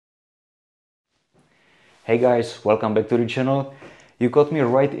Hey guys, welcome back to the channel. You got me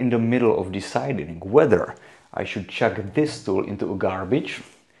right in the middle of deciding whether I should chuck this tool into a garbage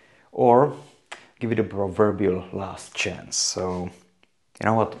or give it a proverbial last chance. So, you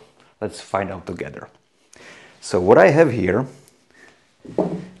know what? Let's find out together. So what I have here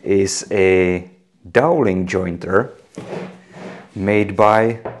is a doweling jointer made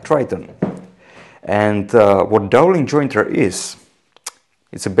by Triton. And what doweling jointer is,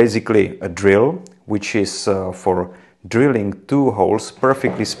 it's basically a drill which is for drilling two holes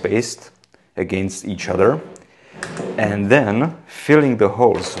perfectly spaced against each other and then filling the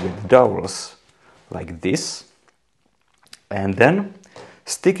holes with dowels like this and then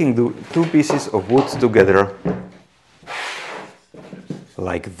sticking the two pieces of wood together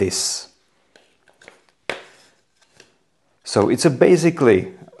like this. So it's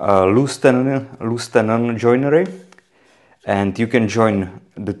basically a loose tenon joinery, and you can join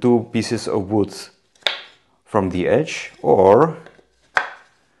the two pieces of wood from the edge or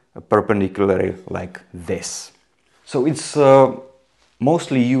perpendicularly like this. So it's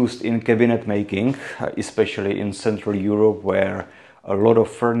mostly used in cabinet making, especially in Central Europe, where a lot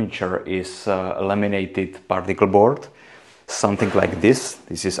of furniture is laminated particle board, something like this.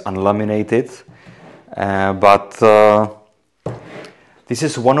 This is unlaminated, but this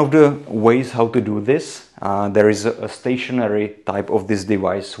is one of the ways how to do this. There is a stationary type of this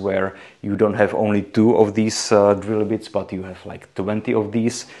device where you don't have only two of these drill bits, but you have like 20 of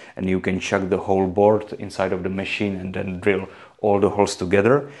these, and you can chuck the whole board inside of the machine and then drill all the holes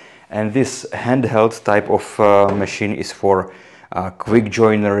together. And this handheld type of machine is for quick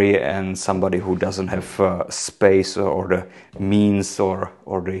joinery and somebody who doesn't have space or the means or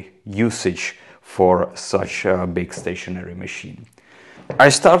the usage for such a big stationary machine. I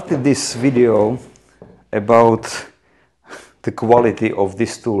started this video about the quality of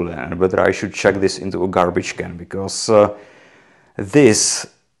this tool and whether I should chuck this into a garbage can, because this,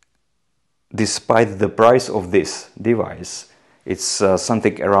 despite the price of this device, it's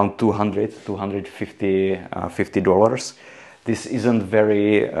something around $250. This isn't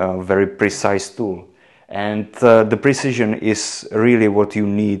very precise tool, and the precision is really what you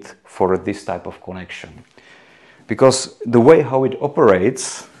need for this type of connection. Because the way how it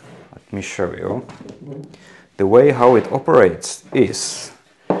operates, let me show you, the way how it operates is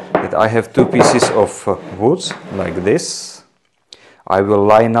that I have two pieces of wood like this. I will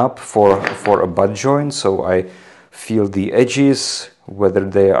line up for a butt joint, so I feel the edges, whether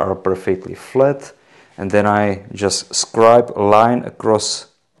they are perfectly flat, and then I just scribe a line across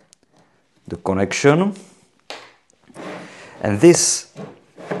the connection. And this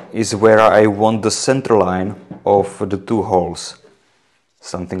is where I want the center line of the two holes,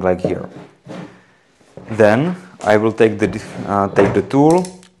 something like here. Then I will take the tool,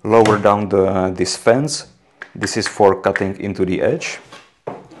 lower down this fence. This is for cutting into the edge,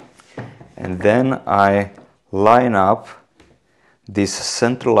 and then I line up this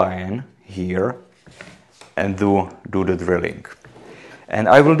center line here and do the drilling. And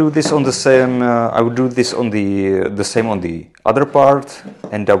I will do this on the same. I will do this on the same on the other part.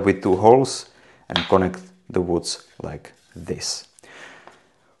 End up with two holes and connect the woods like this.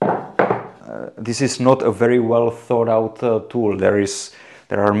 This is not a very well thought out tool. There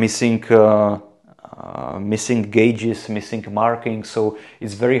are missing gauges, missing markings, so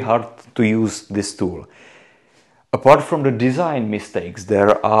it's very hard to use this tool. Apart from the design mistakes,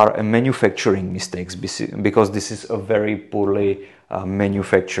 there are manufacturing mistakes because this is a very poorly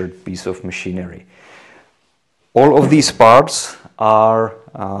manufactured piece of machinery. All of these parts are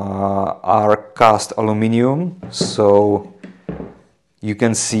cast aluminum, so you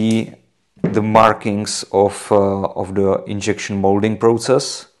can see the markings of the injection molding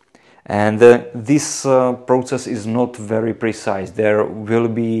process, and this process is not very precise. There will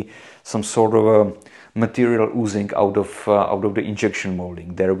be some sort of material oozing out of the injection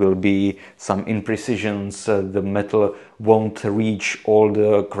molding. There will be some imprecisions. The metal won't reach all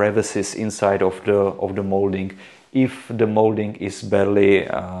the crevices inside of the molding if the molding is badly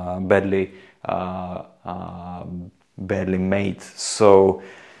made. So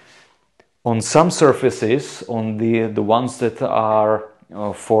on some surfaces, on the ones that are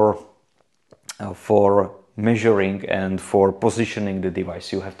for measuring and for positioning the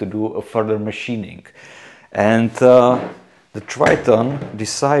device, you have to do a further machining. And the Triton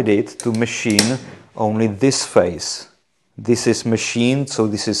decided to machine only this face. This is machined, so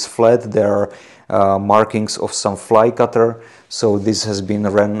this is flat. There are markings of some fly cutter, so this has been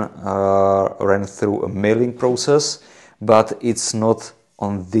ran through a milling process, but it's not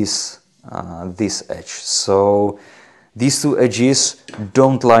on this edge. So these two edges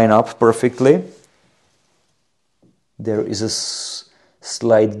don't line up perfectly. there is a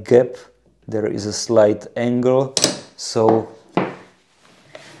slight gap, there is a slight angle. So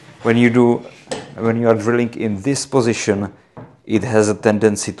when you are drilling in this position, it has a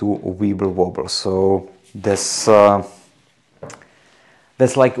tendency to weeble wobble. So that's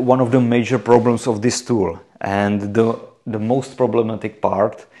like one of the major problems of this tool. And the most problematic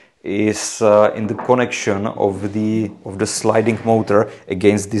part is in the connection of the sliding motor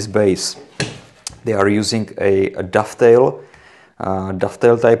against this base. They are using a dovetail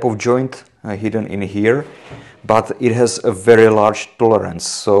type of joint hidden in here, but it has a very large tolerance.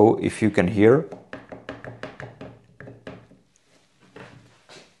 So if you can hear,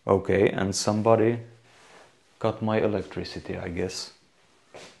 okay, and somebody cut my electricity, I guess.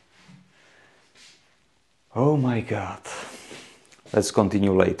 Oh my God. Let's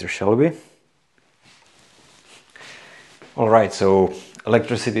continue later, shall we? All right, so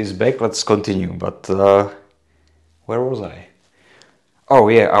electricity is back. Let's continue. But where was I? Oh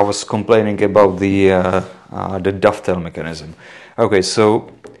yeah, I was complaining about the dovetail mechanism. Okay,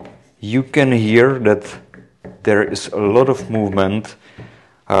 so you can hear that there is a lot of movement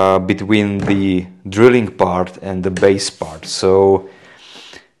between the drilling part and the base part. So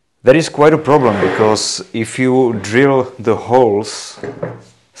that is quite a problem, because if you drill the holes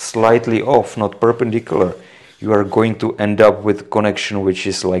slightly off, not perpendicular, you are going to end up with a connection which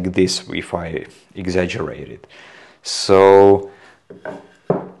is like this, if I exaggerate it. So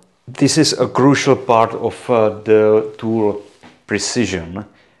this is a crucial part of the tool precision,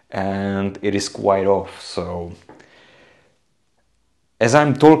 and it is quite off. So as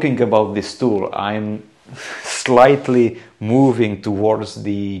I'm talking about this tool, I'm slightly moving towards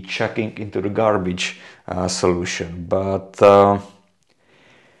the chucking into the garbage solution, but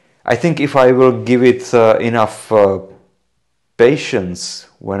I think if I will give it enough patience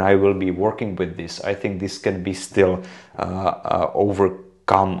when I will be working with this, I think this can be still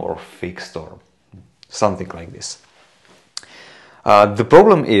overcome or fixed or something like this. The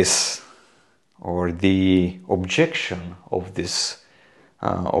problem is, or the objection of this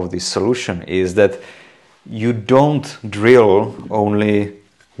solution is that you don't drill only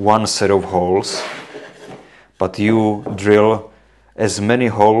one set of holes, but you drill as many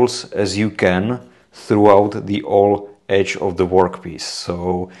holes as you can throughout the whole edge of the workpiece.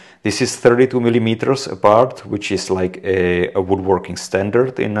 So this is 32 millimeters apart, which is like a woodworking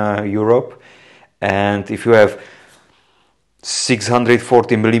standard in Europe. And if you have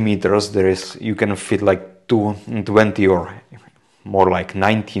 640 millimeters, you can fit like 20 or more like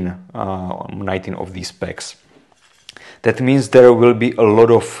 19 of these pegs. That means there will be a lot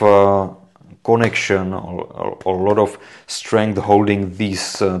of connection or a lot of strength holding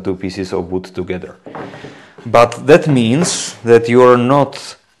these two pieces of wood together. But that means that you are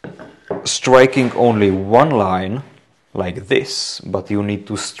not striking only one line like this, but you need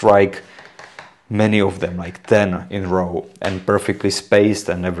to strike many of them, like 10 in a row, and perfectly spaced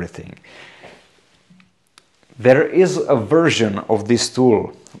and everything. There is a version of this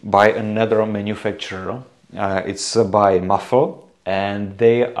tool by another manufacturer. It's by Muffle, and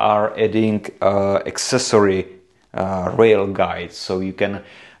they are adding accessory rail guides, so you can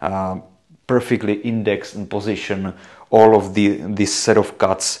perfectly index and position all of this set of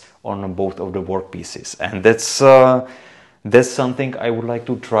cuts on both of the workpieces. And that's something I would like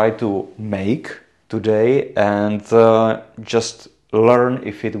to try to make today, and just learn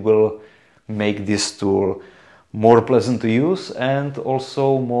if it will make this tool more pleasant to use and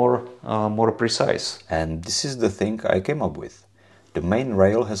also more precise. And this is the thing I came up with. The main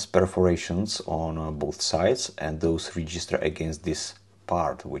rail has perforations on both sides, and those register against this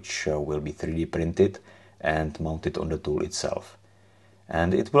part, which will be 3D printed and mounted on the tool itself.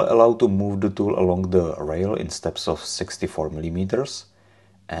 And it will allow to move the tool along the rail in steps of 64 millimeters,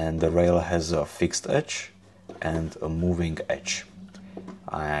 and the rail has a fixed edge and a moving edge.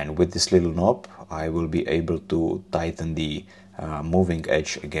 And with this little knob I will be able to tighten the moving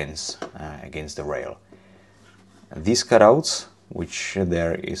edge against the rail. These cutouts, which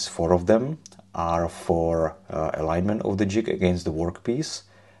there is 4 of them, are for alignment of the jig against the workpiece,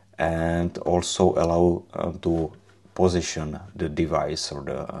 and also allow to position the device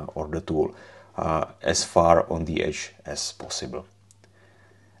or the tool as far on the edge as possible.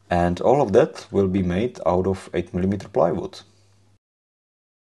 And all of that will be made out of 8mm plywood.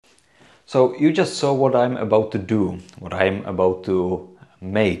 So you just saw what I'm about to do, what I'm about to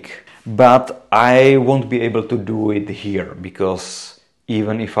make. But I won't be able to do it here, because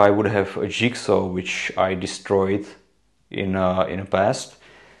even if I would have a jigsaw which I destroyed in the past,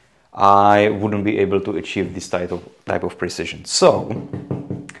 I wouldn't be able to achieve this type of precision. So,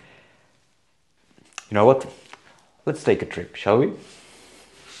 you know what? let's take a trip, shall we?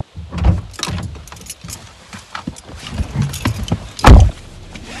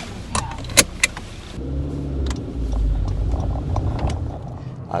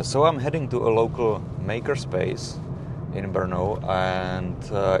 So I'm heading to a local makerspace in Brno, and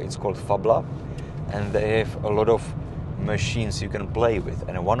it's called FabLab, and they have a lot of machines you can play with,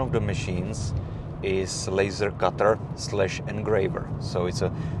 and one of the machines is laser cutter / engraver. So it's a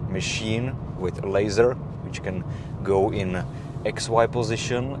machine with a laser which can go in XY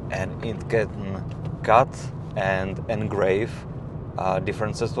position, and it can cut and engrave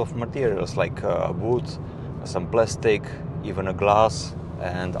different sets of materials like wood, some plastic, even a glass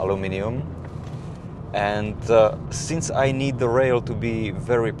and aluminium. And since I need the rail to be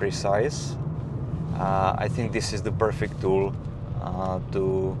very precise, I think this is the perfect tool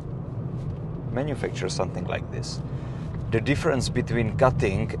to manufacture something like this. The difference between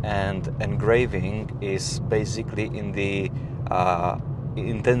cutting and engraving is basically in the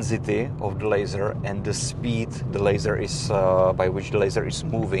intensity of the laser and the speed the laser is by which the laser is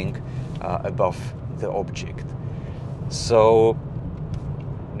moving above the object. So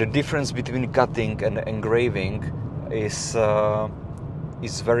the difference between cutting and engraving is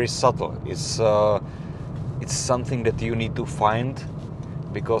very subtle. It's something that you need to find,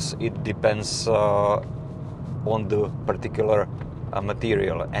 because it depends on the particular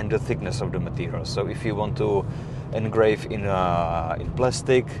material and the thickness of the material. So if you want to engrave in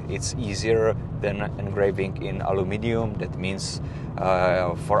plastic, it's easier than engraving in aluminium. That means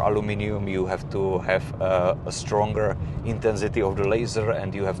for aluminium you have to have a stronger intensity of the laser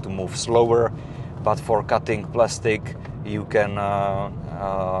and you have to move slower. But for cutting plastic, you can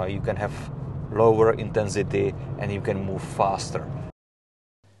have lower intensity and you can move faster.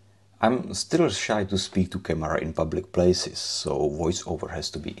 I'm still shy to speak to camera in public places, so voiceover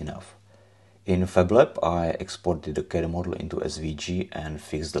has to be enough. In FabLab, I exported the CAD model into SVG and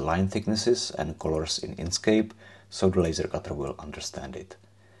fixed the line thicknesses and colors in Inkscape, so the laser cutter will understand it.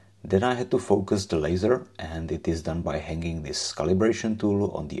 Then I had to focus the laser, and it is done by hanging this calibration tool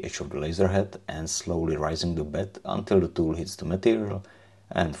on the edge of the laser head and slowly raising the bed until the tool hits the material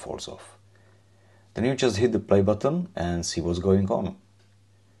and falls off. Then you just hit the play button and see what's going on.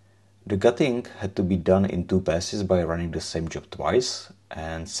 The cutting had to be done in 2 passes by running the same job twice,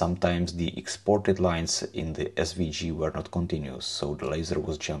 and sometimes the exported lines in the SVG were not continuous, so the laser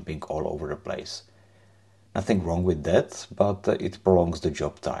was jumping all over the place. Nothing wrong with that, but it prolongs the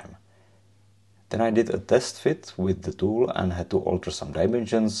job time. Then I did a test fit with the tool and had to alter some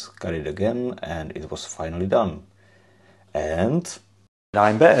dimensions, cut it again, and it was finally done. And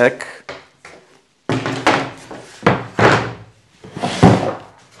I'm back!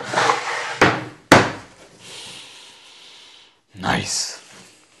 Nice!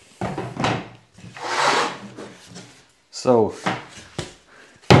 So,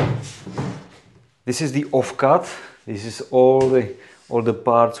 this is the offcut. This is all the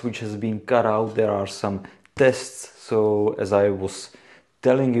parts which has been cut out. There are some tests. So, as I was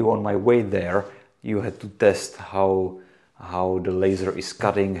telling you on my way there, you had to test how the laser is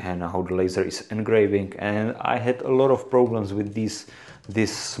cutting and how the laser is engraving. And I had a lot of problems with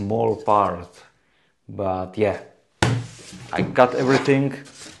this small part. But yeah, I cut everything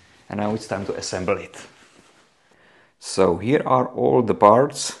and now it's time to assemble it. So here are all the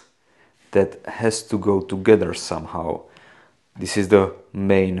parts that has to go together somehow. This is the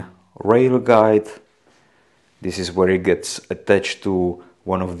main rail guide. This is where it gets attached to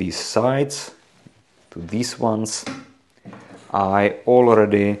one of these sides, to these ones. I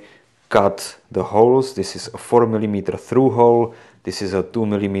already cut the holes. This is a 4mm through hole. This is a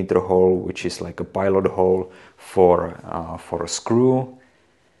 2mm hole, which is like a pilot hole for a screw.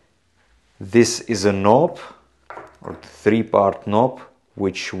 This is a knob, or 3-part knob,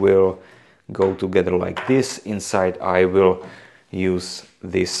 which will go together like this. Inside I will use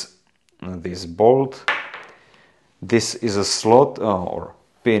this bolt. This is a slot or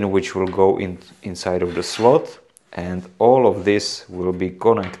pin which will go inside of the slot, and all of this will be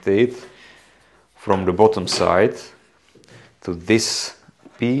connected from the bottom side to this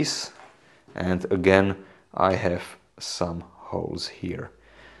piece. And again, I have some holes here.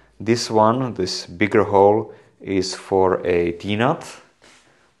 This one, this bigger hole, is for a T-nut,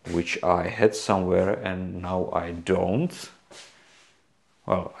 which I had somewhere and now I don't.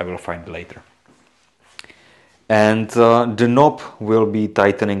 Well, I will find it later. And the knob will be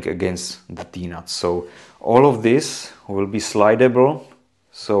tightening against the T-nut. So all of this will be slidable,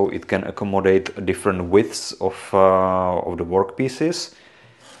 so it can accommodate different widths of the workpieces.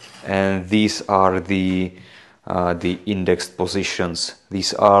 And these are the indexed positions.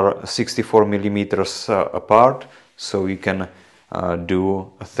 These are 64 millimeters apart, so you can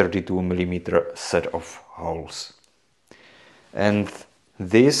do a 32mm set of holes. And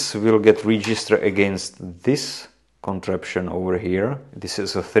this will get registered against this contraption over here. This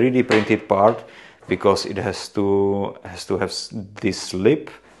is a 3D printed part because it has to have this lip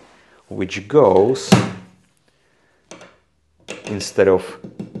which goes instead of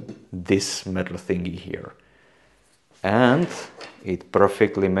this metal thingy here. And it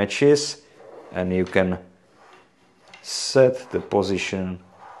perfectly matches, and you can set the position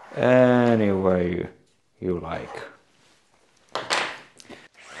any way you like.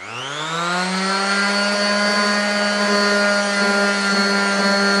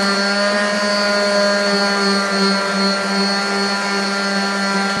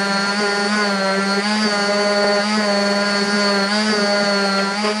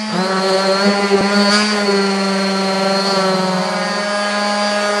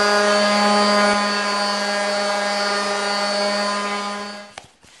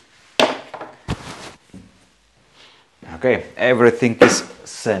 Okay, everything is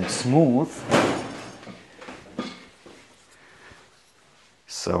set smooth.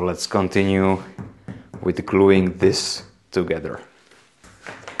 So let's continue with gluing this together.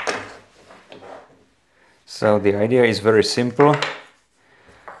 So the idea is very simple.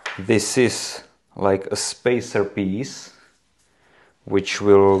 This is like a spacer piece which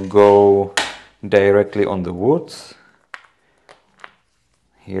will go directly on the wood.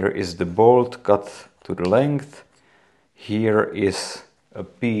 Here is the bolt cut to the length. Here is a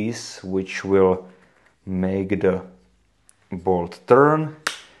piece which will make the bolt turn,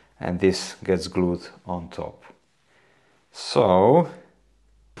 and this gets glued on top. So,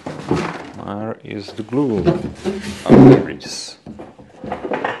 where is the glue? Oh, here it is.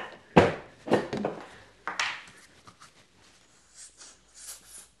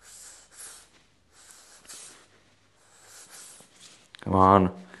 Come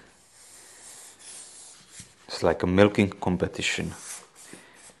on. It's like a milking competition.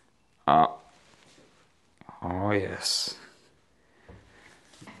 Oh yes.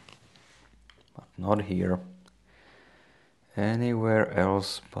 But not here. Anywhere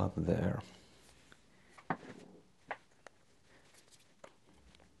else but there.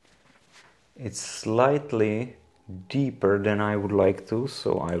 It's slightly deeper than I would like to,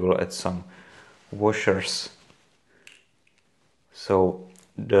 so I will add some washers so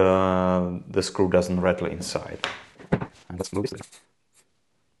the screw doesn't rattle inside. And let's glue this there.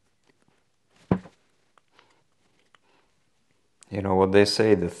 You know what they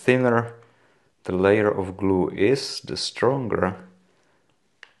say, the thinner the layer of glue is, the stronger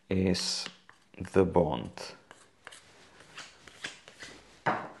is the bond.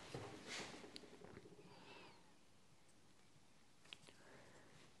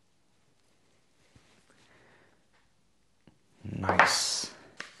 Nice.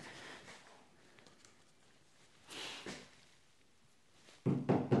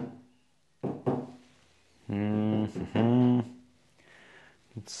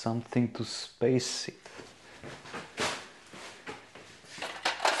 It's something to space it.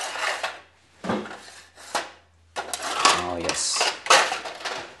 Oh yes.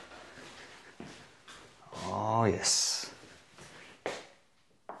 Oh yes.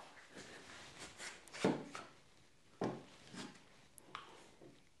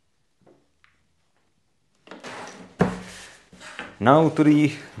 Now to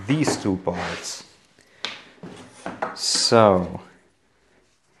these two parts. So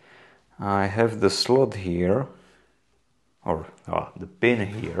I have the slot here, or the pin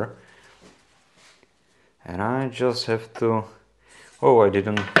here, and I just have to. Oh, I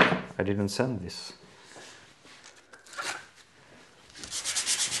didn't send this.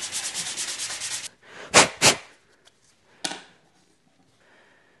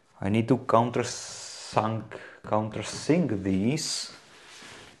 I need to countersink these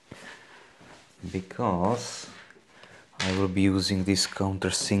because I will be using these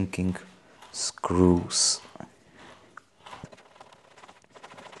countersinking screws.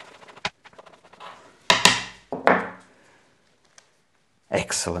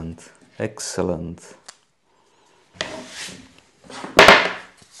 Excellent, excellent.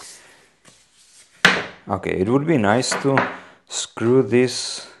 Okay, it would be nice to screw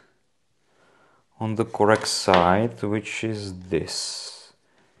this on the correct side, which is this.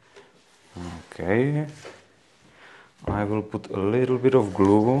 Okay. I will put a little bit of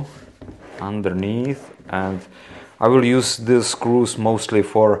glue underneath, and I will use the screws mostly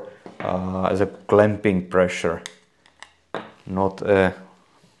for as a clamping pressure, not a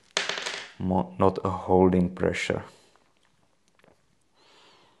holding pressure.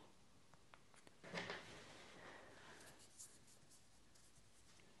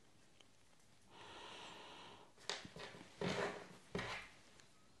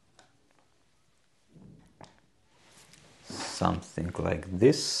 something like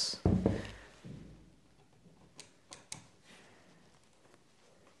this.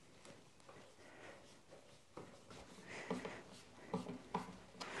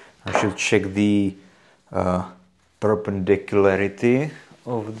 I should check the perpendicularity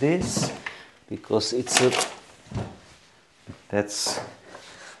of this, because that's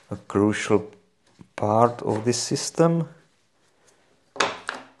a crucial part of this system.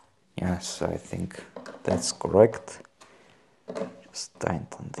 Yes, I think that's correct. Just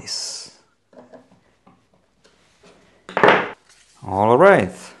tighten this. All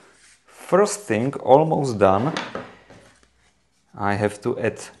right, first thing almost done. I have to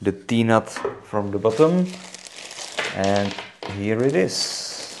add the T-nut from the bottom, and here it is.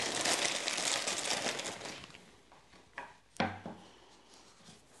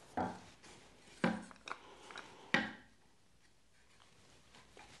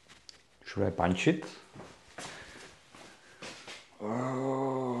 Should I punch it?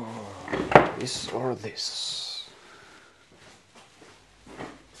 Oh, this or this?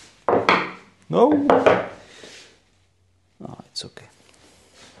 No? Oh, it's okay.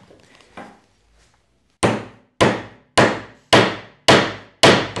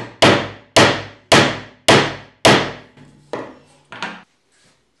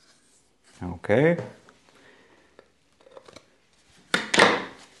 Okay.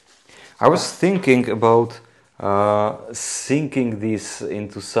 I was thinking about sinking this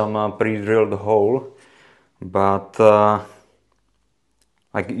into some pre-drilled hole, but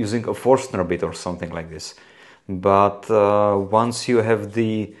like using a Forstner bit or something like this. But once you have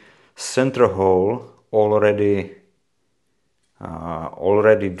the center hole already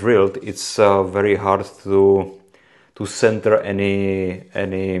drilled, it's very hard to center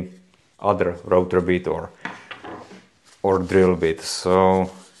any other rotor bit or drill bit. So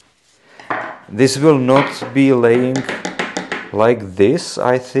this will not be laying like this,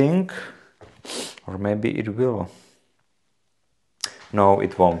 I think, or maybe it will. No,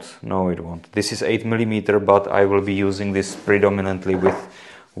 it won't. No, it won't. This is 8mm, but I will be using this predominantly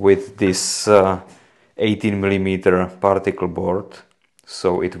with this 18mm particle board.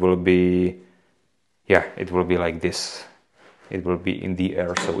 So it will be, yeah, it will be like this. It will be in the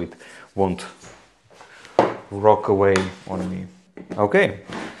air, so it won't rock away on me. Okay.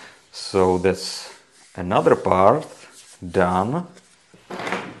 So that's another part done.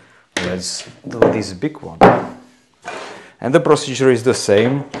 Let's do this big one. And the procedure is the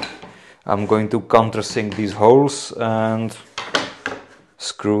same. I'm going to countersink these holes and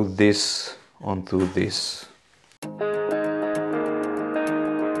screw this onto this.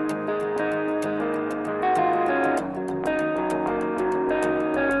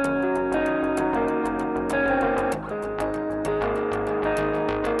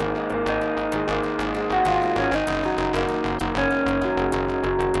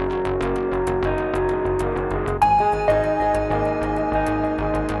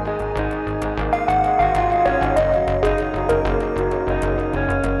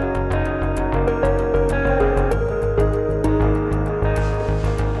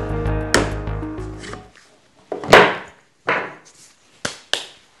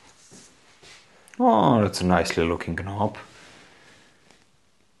 Oh, that's a nicely looking knob.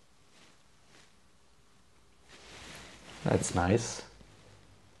 That's nice.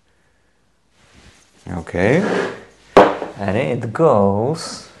 Okay. And it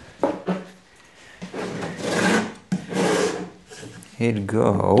goes. It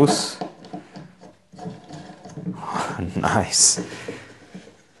goes. Nice.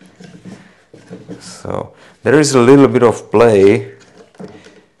 So there is a little bit of play.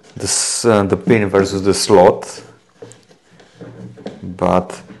 This, the pin versus the slot,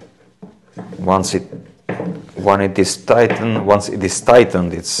 but once it is tightened,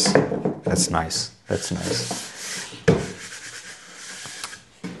 that's nice. That's nice.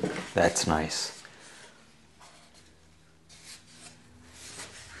 That's nice.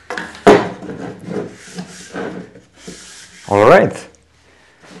 All right.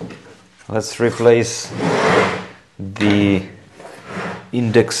 Let's replace the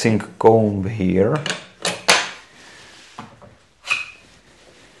indexing comb here.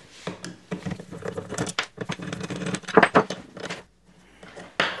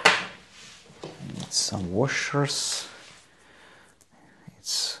 Some washers.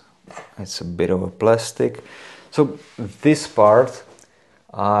 It's a bit of a plastic. So this part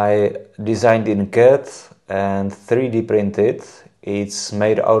I designed in CAD and 3D printed. It's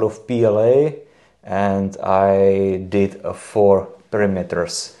made out of PLA, and I did 4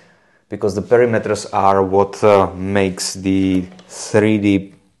 perimeters, because the perimeters are what makes the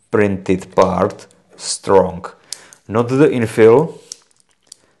 3D printed part strong, not the infill.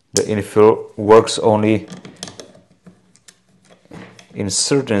 The infill works only in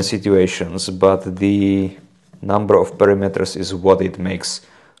certain situations, but the number of perimeters is what it makes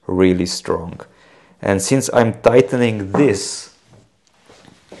really strong. And since I'm tightening this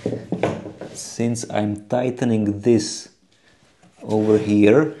over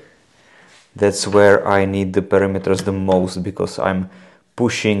here, that's where I need the perimeters the most, because I'm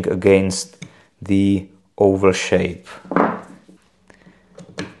pushing against the oval shape.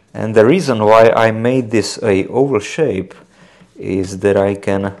 And the reason why I made this a oval shape is that I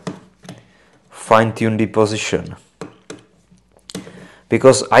can fine-tune the position.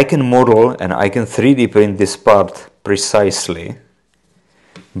 Because I can model and I can 3D print this part precisely,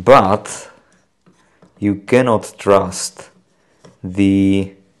 but you cannot trust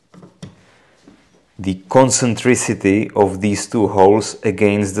the concentricity of these two holes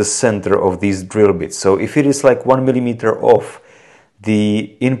against the center of these drill bits. So if it is like 1 millimeter off,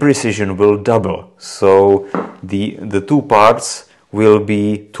 the imprecision will double. So the two parts will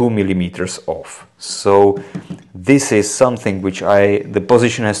be 2 millimeters off. So this is something which the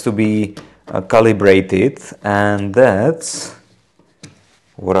position has to be calibrated, and that's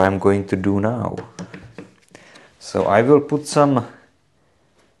what I'm going to do now. So I will put some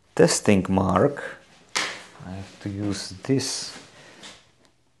testing mark. I have to use this.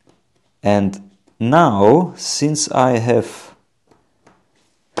 And now, since I have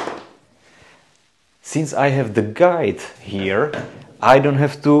the guide here, I don't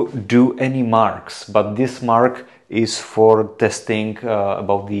have to do any marks, but this mark is for testing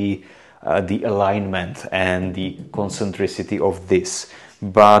about the alignment and the concentricity of this.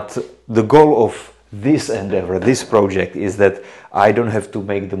 But the goal of this endeavor, this project, is that I don't have to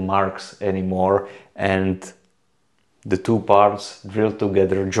make the marks anymore, and the two parts drilled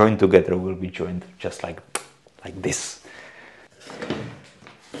together, joined together, will be joined just like this.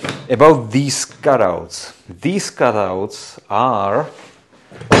 About these cutouts. These cutouts are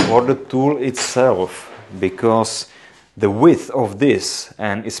for the tool itself, because the width of this,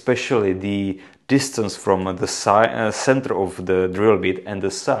 and especially the distance from the center of the drill bit and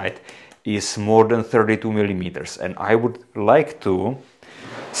the side, is more than 32 millimeters. And I would like to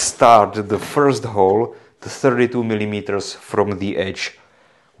start the first hole to 32 millimeters from the edge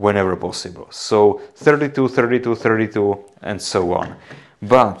whenever possible. So 32, 32, 32, and so on.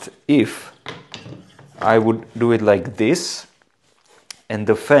 But if I would do it like this, and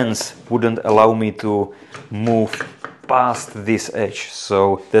the fence wouldn't allow me to move past this edge,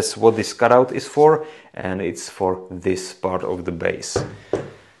 so that's what this cutout is for, and it's for this part of the base.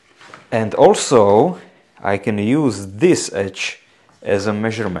 And also I can use this edge as a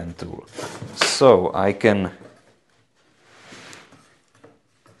measurement tool. So I can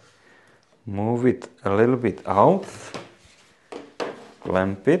move it a little bit out,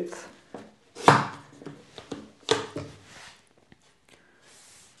 clamp it,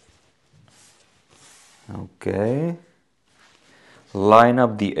 okay, line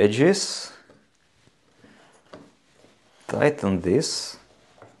up the edges, tighten this,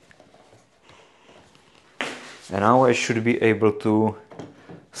 and now I should be able to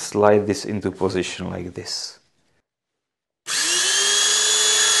slide this into position like this.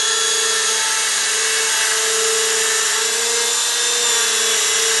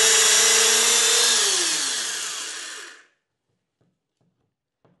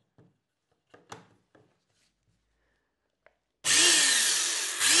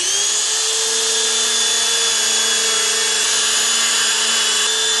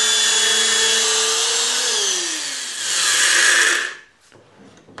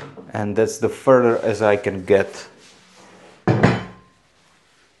 And that's the further as I can get.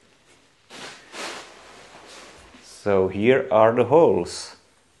 So here are the holes.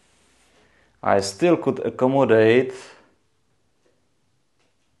 I still could accommodate.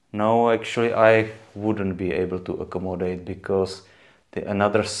 No, actually I wouldn't be able to accommodate, because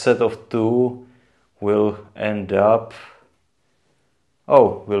another set of two will end up.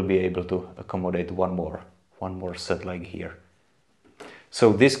 Oh, we'll be able to accommodate one more set like here.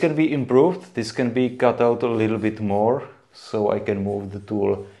 So this can be improved, this can be cut out a little bit more, so I can move the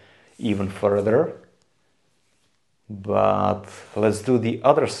tool even further. But let's do the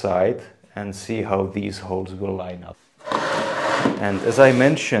other side and see how these holes will line up. And as I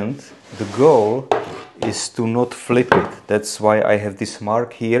mentioned, the goal is to not flip it. That's why I have this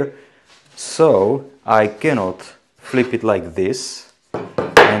mark here. So I cannot flip it like this,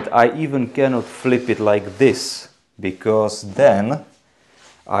 and I even cannot flip it like this, because then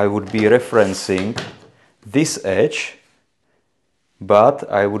I would be referencing this edge, but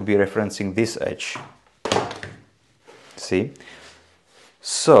I would be referencing this edge. See?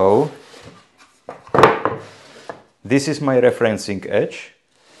 So this is my referencing edge.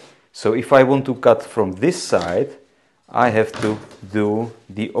 So if I want to cut from this side, I have to do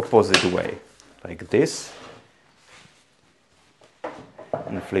the opposite way, like this,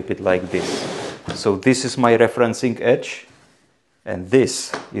 and flip it like this. So this is my referencing edge, and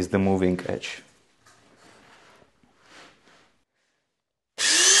this is the moving edge.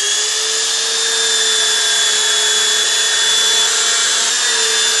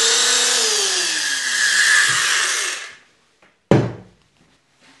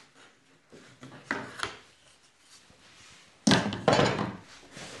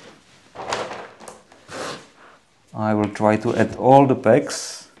 I will try to add all the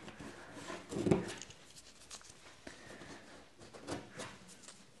pegs.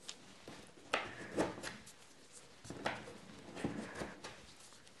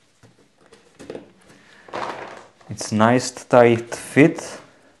 It's nice tight fit.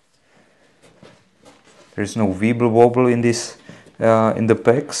 There's no wibble wobble in this in the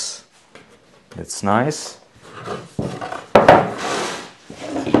pegs. That's nice.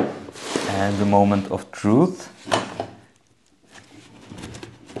 And the moment of truth.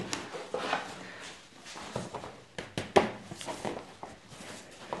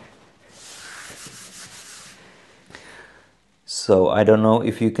 So I don't know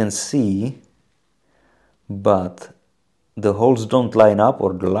if you can see, but the holes don't line up,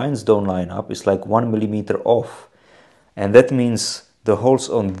 or the lines don't line up. It's like 1 millimeter off, and that means the holes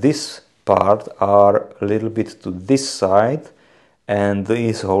on this part are a little bit to this side, and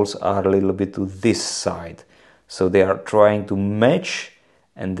these holes are a little bit to this side. So they are trying to match,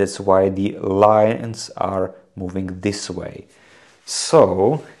 and that's why the lines are moving this way.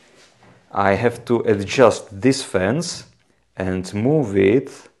 So I have to adjust this fence and move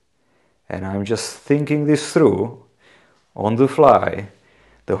it, and I'm just thinking this through on the fly.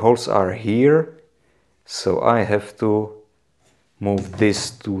 The holes are here, so I have to move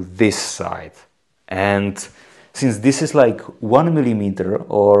this to this side. And since this is like 1 millimeter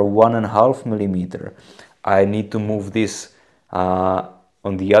or 1.5 millimeter, I need to move this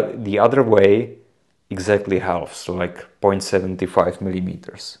on the other way exactly half, so like 0.75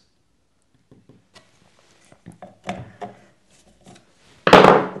 millimeters.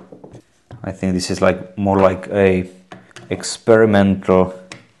 I think this is like more like a experimental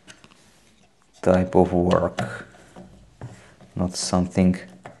type of work, not something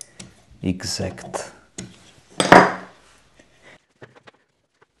exact.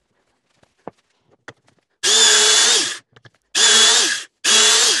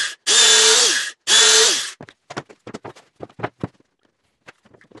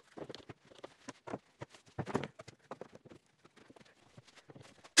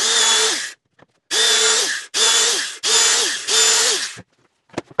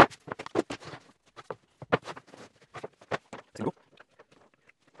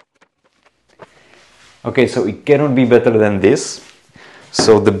 Okay, so it cannot be better than this.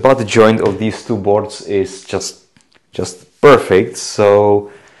 So the butt joint of these two boards is just perfect.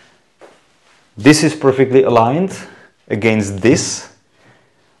 So this is perfectly aligned against this.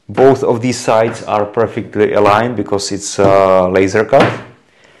 Both of these sides are perfectly aligned because it's laser cut.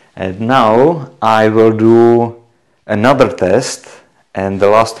 And now I will do another test, and the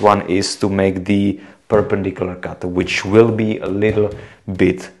last one is to make the perpendicular cut, which will be a little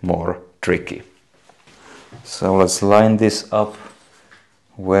bit more tricky. So let's line this up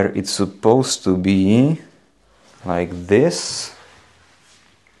where it's supposed to be, like this.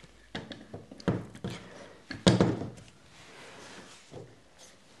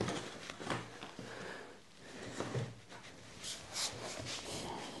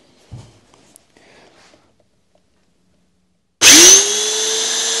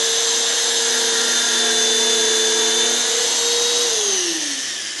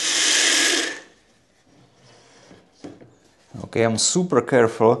 Okay, I'm super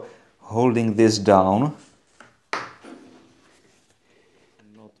careful holding this down.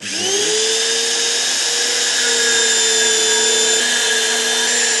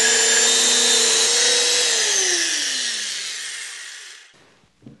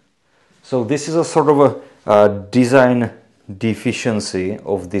 So this is a sort of a design deficiency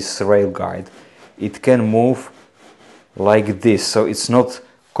of this rail guide. It can move like this, so it's not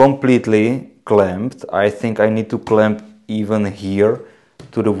completely clamped. I think I need to clamp even here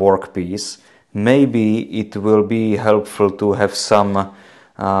to the workpiece. Maybe it will be helpful to have some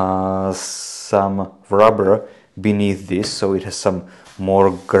rubber beneath this, so it has some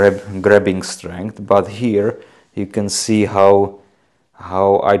more grabbing strength. But here you can see how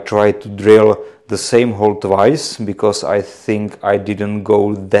I try to drill the same hole twice because I think I didn't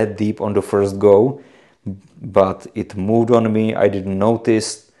go that deep on the first go, but it moved on me, I didn't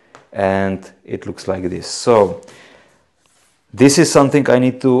notice, and it looks like this. So this is something I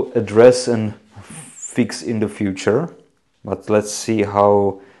need to address and fix in the future, but let's see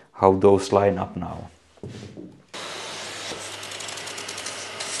how those line up now.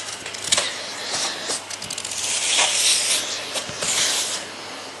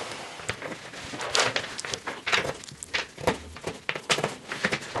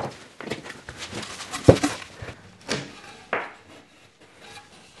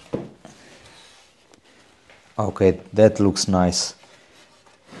 Okay, that looks nice.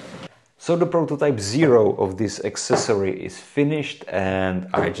 So the prototype 0 of this accessory is finished, and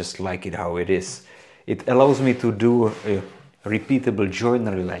I just like it how it is. It allows me to do a repeatable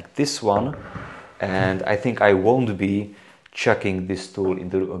joinery like this one, and I think I won't be chucking this tool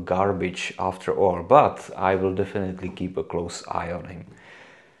into a garbage after all, but I will definitely keep a close eye on him.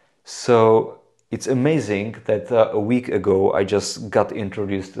 So it's amazing that a week ago I just got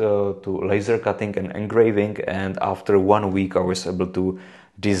introduced to laser cutting and engraving, and after 1 week I was able to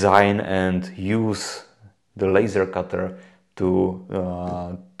design and use the laser cutter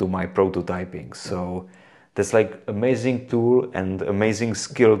to my prototyping. So that's like amazing tool and amazing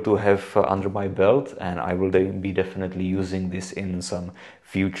skill to have under my belt, and I will be definitely using this in some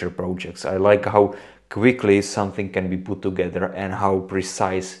future projects. I like how quickly something can be put together and how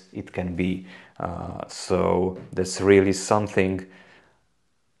precise it can be. So that's really something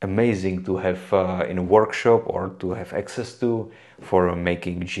amazing to have in a workshop or to have access to for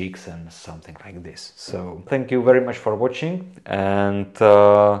making jigs and something like this. So thank you very much for watching, and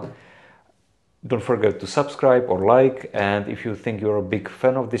don't forget to subscribe or like, and if you think you're a big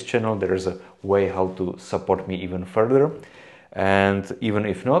fan of this channel, there is a way how to support me even further. And even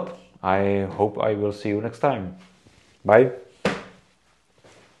if not, I hope I will see you next time. Bye!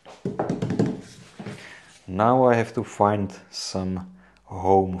 Now I have to find some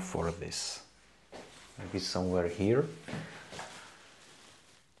home for this. Maybe somewhere here.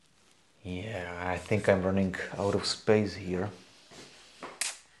 Yeah, I think I'm running out of space here.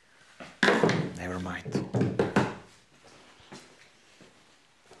 Never mind.